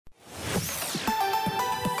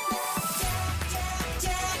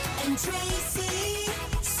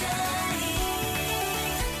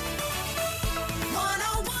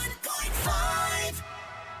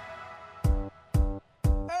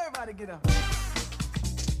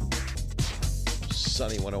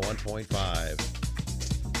Sunny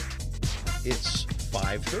 101.5. It's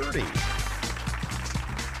 5:30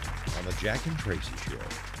 on the Jack and Tracy Show.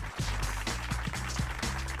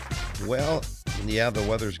 Well, yeah, the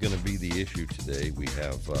weather's going to be the issue today. We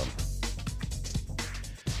have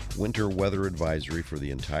winter weather advisory for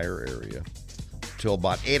the entire area till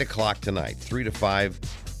about 8 o'clock tonight. 3 to 5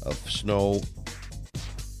 of snow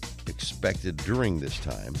expected during this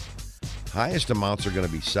time. Highest amounts are going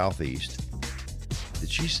to be southeast. Did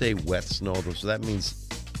she say wet snow, though? So that means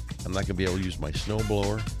I'm not going to be able to use my snow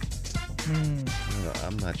blower?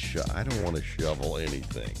 I'm not sure. I don't want to shovel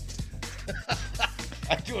anything.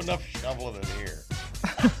 I do enough shoveling in here.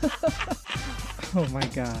 Oh my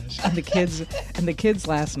gosh! And the kids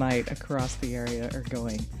last night across the area are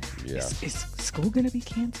going. Yeah. Is school going to be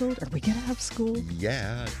canceled? Are we going to have school?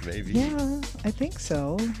 Yeah, maybe. Yeah, I think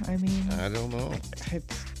so. I mean, I don't know.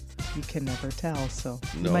 You can never tell, so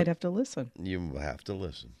No. you might have to listen. You have to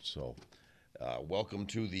listen. So, welcome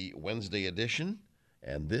to the Wednesday edition,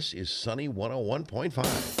 and this is Sunny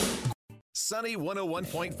 101.5. Sunny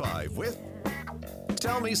 101.5 with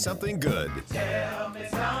Tell Me Something Good. Tell me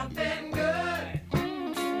something good.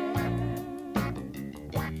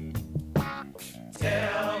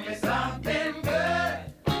 Tell me something good.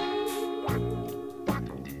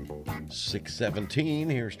 6:17.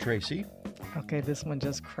 Here's Tracy. Okay, this one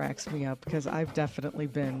just cracks me up because I've definitely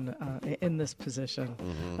been in this position.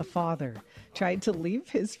 A father tried to leave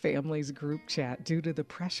his family's group chat due to the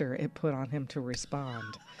pressure it put on him to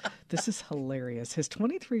respond. This is hilarious. His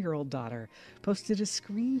 23-year-old daughter posted a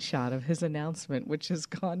screenshot of his announcement, which has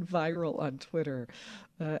gone viral on Twitter.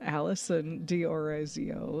 Allison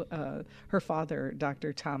D'Orazio, her father,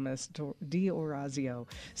 Dr. Thomas D'Orazio,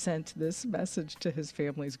 sent this message to his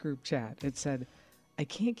family's group chat. It said, I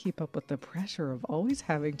can't keep up with the pressure of always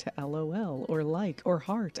having to LOL or like or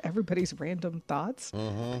heart everybody's random thoughts,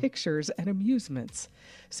 pictures, and amusements.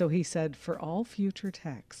 So he said, for all future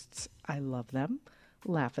texts, I love them,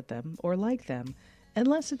 laugh at them, or like them,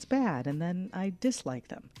 unless it's bad, and then I dislike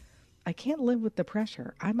them. I can't live with the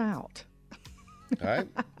pressure. I'm out.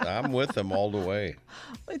 I'm with them all the way.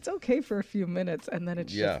 It's okay for a few minutes, and then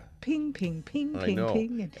it's just ping, ping, ping, I ping, know.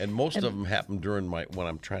 ping. And most of them happen during when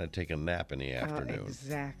I'm trying to take a nap in the afternoon.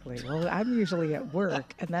 Exactly. Well, I'm usually at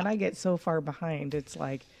work, and then I get so far behind, it's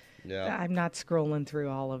like I'm not scrolling through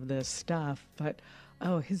all of this stuff. But,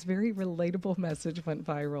 his very relatable message went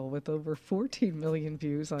viral with over 14 million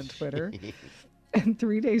views on Twitter. And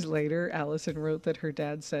 3 days later, Allison wrote that her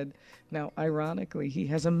dad said, now, ironically, he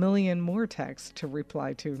has 1 million more texts to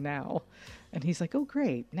reply to now. And he's like, oh,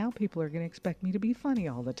 great. Now people are going to expect me to be funny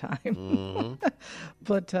all the time.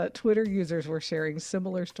 But Twitter users were sharing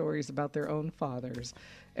similar stories about their own fathers.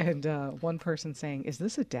 And one person saying, is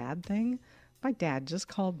this a dad thing? My dad just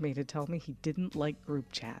called me to tell me he didn't like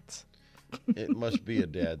group chats. It must be a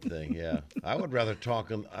dad thing, yeah. I would rather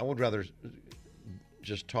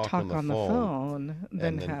just talk on the phone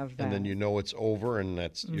than have that. And then you know it's over and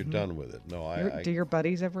you're done with it. No, Do your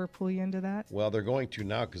buddies ever pull you into that? Well, they're going to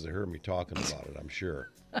now because they heard me talking about it, I'm sure.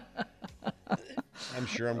 I'm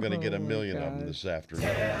sure I'm going to get 1 million of them this afternoon,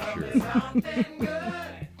 I'm sure. Something good.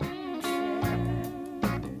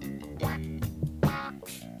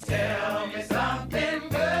 Tell me something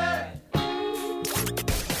good.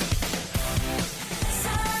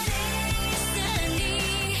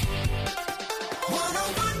 Sunny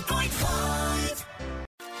 101.5.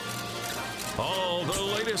 All the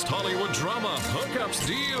latest Hollywood drama, hookups,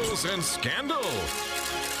 deals, and scandal.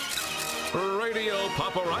 Radio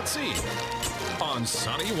Paparazzi on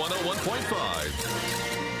Sunny 101.5.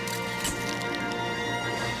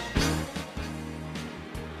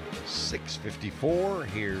 6:54.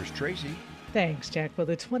 Here's Tracy. Thanks, Jack. Well,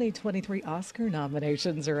 the 2023 Oscar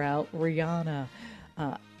nominations are out. Rihanna,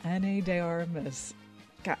 Ana de Armas.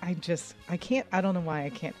 God, I don't know why I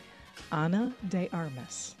can't. Ana de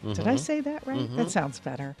Armas. Did I say that right? That sounds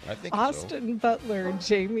better. I think so. Austin Butler,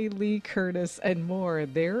 Jamie Lee Curtis, and more.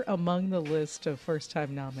 They're among the list of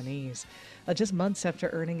first-time nominees. Just months after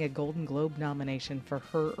earning a Golden Globe nomination for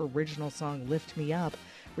her original song, Lift Me Up,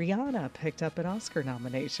 Rihanna picked up an Oscar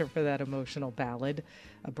nomination for that emotional ballad.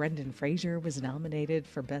 Brendan Fraser was nominated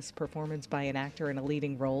for Best Performance by an Actor in a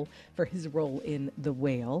Leading Role for his role in The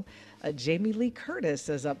Whale. Jamie Lee Curtis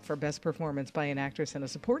is up for Best Performance by an Actress in a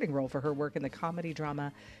Supporting Role for her work in the comedy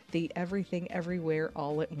drama The Everything Everywhere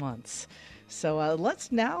All at Once. So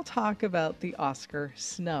let's now talk about the Oscar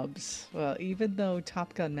snubs. Well, even though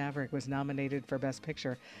Top Gun Maverick was nominated for Best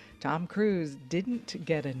Picture, Tom Cruise didn't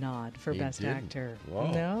get a nod for He Best didn't? Actor.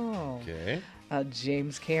 Wow. No. Okay.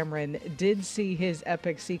 James Cameron did see his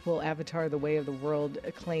epic sequel, Avatar: The Way of the World,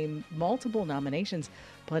 claim multiple nominations,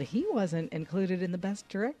 but he wasn't included in the Best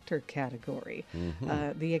Director category.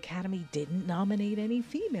 The Academy didn't nominate any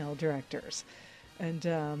female directors.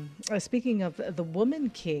 And speaking of the Woman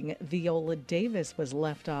King, Viola Davis was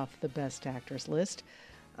left off the Best Actress list.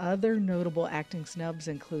 Other notable acting snubs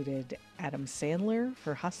included Adam Sandler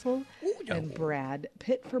for Hustle and Brad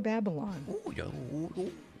Pitt for Babylon.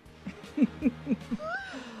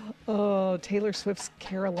 Taylor Swift's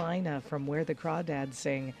Carolina from Where the Crawdads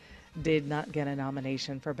Sing did not get a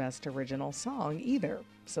nomination for Best Original Song either.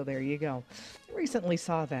 So there you go. I recently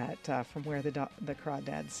saw that from Where the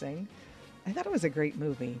Crawdads Sing. I thought it was a great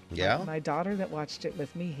movie. Yeah? My daughter that watched it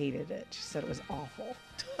with me hated it. She said it was awful.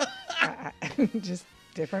 Just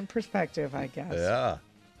different perspective, I guess. Yeah.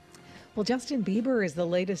 Well, Justin Bieber is the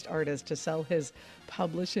latest artist to sell his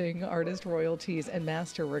publishing, artist royalties, and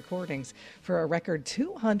master recordings for a record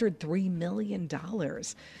 $203 million.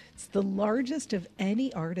 It's the largest of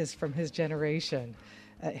any artist from his generation.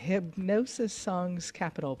 Hypnosis Songs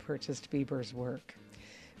Capital purchased Bieber's work.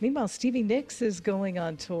 Meanwhile, Stevie Nicks is going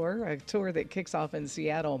on tour, a tour that kicks off in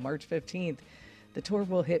Seattle March 15th. The tour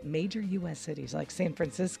will hit major U.S. cities like San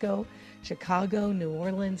Francisco, Chicago, New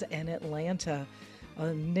Orleans, and Atlanta.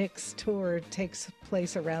 Nick's tour takes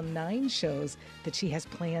place around 9 shows that she has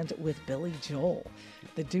planned with Billy Joel.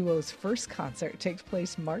 The duo's first concert takes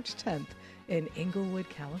place March 10th in Inglewood,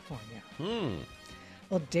 California.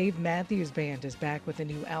 Well, Dave Matthews Band is back with a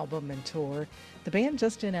new album and tour. The band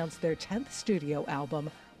just announced their 10th studio album,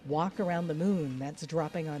 Walk Around the Moon. That's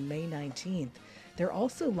dropping on May 19th. They're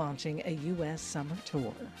also launching a U.S. summer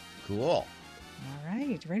tour. Cool. All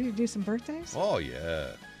right, ready to do some birthdays? Oh, yeah.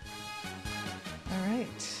 All right.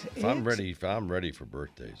 If I'm ready for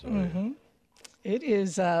birthdays. Oh, yeah. It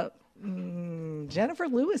is Jennifer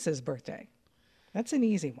Lewis's birthday. That's an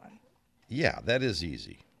easy one. Yeah, that is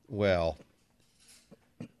easy. Well,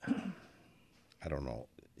 I don't know.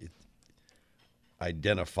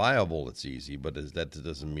 Identifiable, it's easy, but that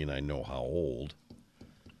doesn't mean I know how old.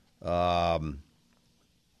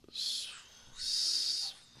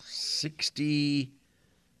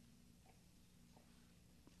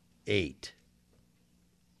 68.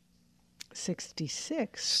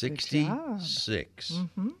 66. 66.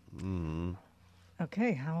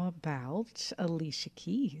 Okay, how about Alicia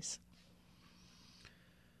Keys?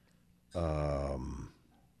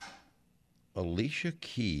 Alicia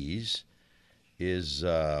Keys is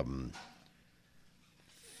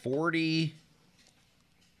 40.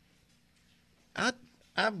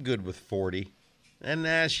 I'm good with 40.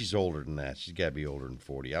 And she's older than that. She's got to be older than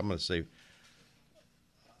 40. I'll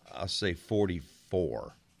say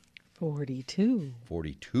 44. 42.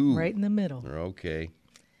 42. Right in the middle. Okay.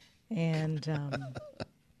 And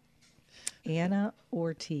Anna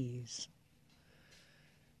Ortiz.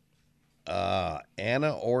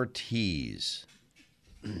 Anna Ortiz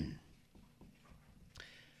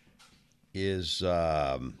is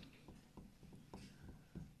Anna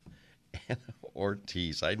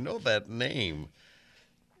Ortiz. I know that name.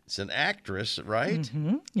 It's an actress, right?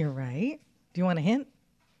 You're right. Do you want a hint?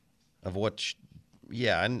 Of what?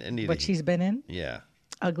 I need What she's been in? Yeah.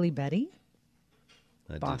 Ugly Betty.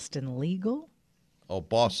 I did. Boston Legal. Oh,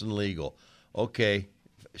 Boston Legal. Okay.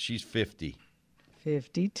 She's 50.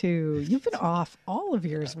 52. You've been off. All of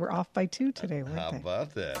yours were off by 2 today, weren't How they?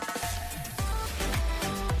 about that?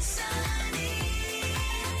 Sunny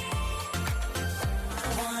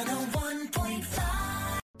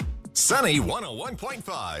 101.5. Sunny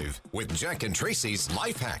 101.5 with Jack and Tracy's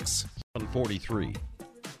Life Hacks. 143.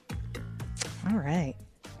 All right.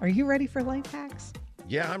 Are you ready for life hacks?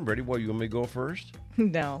 Yeah, I'm ready. Well, you want me to go first?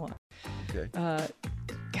 No. Okay.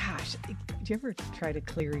 Gosh, do you ever try to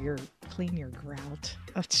clean your grout?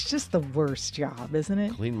 Oh, it's just the worst job, isn't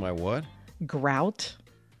it? Clean my what? Grout.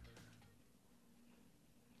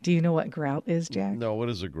 Do you know what grout is, Jack? No, what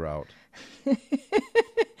is a grout?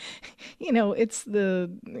 You know, it's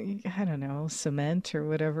the, I don't know, cement or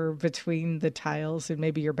whatever between the tiles and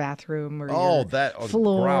maybe your bathroom or your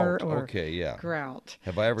floor grout. or Okay, yeah. grout.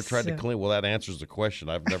 Have I ever tried to So- clean? Well, that answers the question.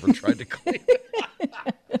 I've never tried to clean it.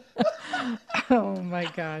 Oh my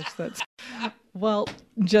gosh, that's well,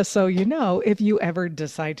 just so you know, if you ever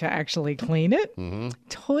decide to actually clean it,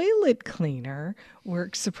 toilet cleaner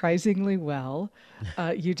works surprisingly well.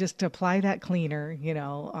 You just apply that cleaner,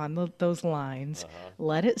 on those lines,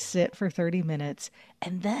 let it sit for 30 minutes,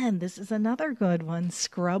 and then this is another good one,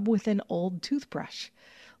 scrub with an old toothbrush.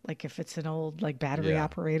 Like if it's an old battery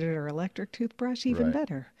operated or electric toothbrush, even Right.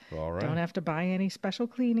 better. All right. Don't have to buy any special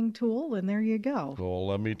cleaning tool, and there you go. Well,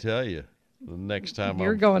 let me tell you. The next time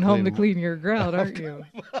You're I'm going home to cleaning- clean your grout, aren't you?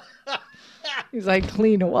 He's like,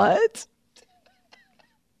 clean what?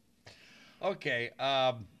 Okay.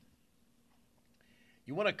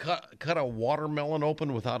 You want to cut a watermelon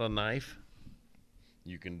open without a knife?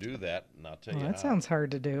 You can do that, and I'll tell Well, you that how. sounds hard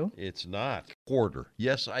to do. It's not. Quarter.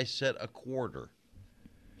 Yes, I said a quarter.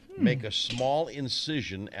 Make a small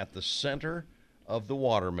incision at the center of the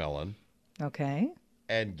watermelon Okay.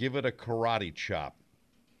 and give it a karate chop.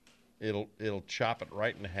 It'll chop it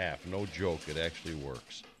right in half. No joke. It actually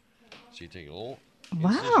works. So you take a little incision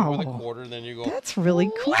with a Wow. quarter, then you go. That's really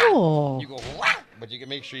cool. You go, "Wah!" But you can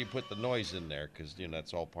make sure you put the noise in there because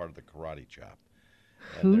that's all part of the karate chop.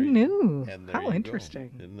 And Who there you- knew? and there How you go.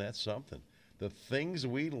 interesting. Isn't that something? The things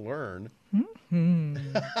we learn.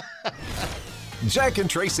 Jack and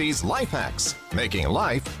Tracy's Life Hacks, making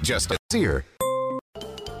life just easier.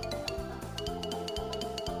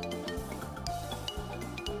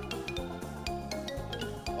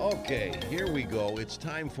 Okay, here we go. It's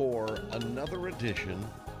time for another edition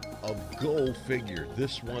of Go Figure.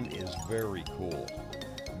 This one is very cool,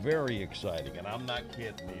 very exciting, and I'm not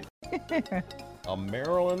kidding either. A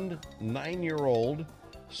Maryland 9-year-old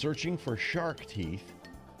searching for shark teeth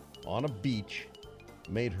on a beach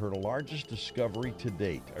made her largest discovery to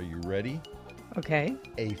date. Are you ready? Okay.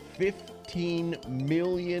 A 15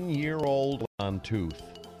 million year old tooth.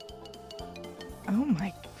 Oh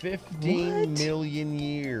my, 15 What? million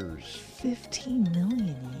years. 15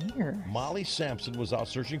 million years. Molly Sampson was out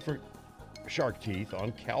searching for shark teeth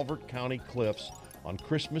on Calvert County cliffs on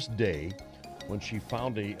Christmas Day when she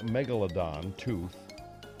found a megalodon tooth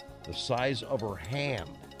the size of her hand.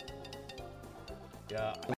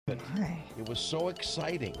 Yeah, My. it was so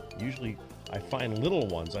exciting. Usually I find little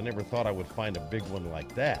ones. I never thought I would find a big one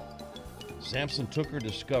like that. Sampson took her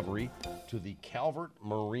discovery to the Calvert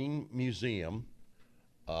Marine Museum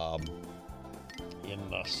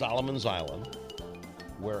in Solomon's Island,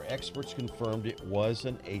 where experts confirmed it was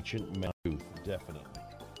an ancient mammoth tooth, definitely.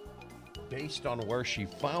 Based on where she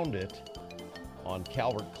found it on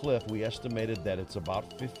Calvert Cliff, we estimated that it's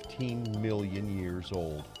about 15 million years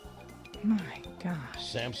old. My gosh.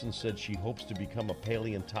 Sampson said she hopes to become a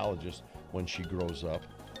paleontologist when she grows up.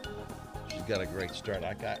 She's got a great start.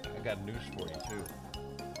 I got news for you too.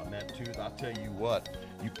 On that tooth, I'll tell you what,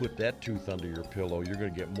 you put that tooth under your pillow, you're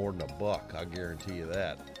going to get more than $1. I'll guarantee you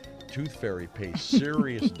that. Tooth Fairy pays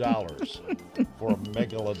serious dollars for a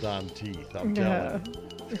megalodon teeth. I'm Yeah. telling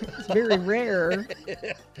It's very rare.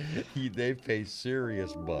 you. They pay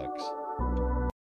serious bucks.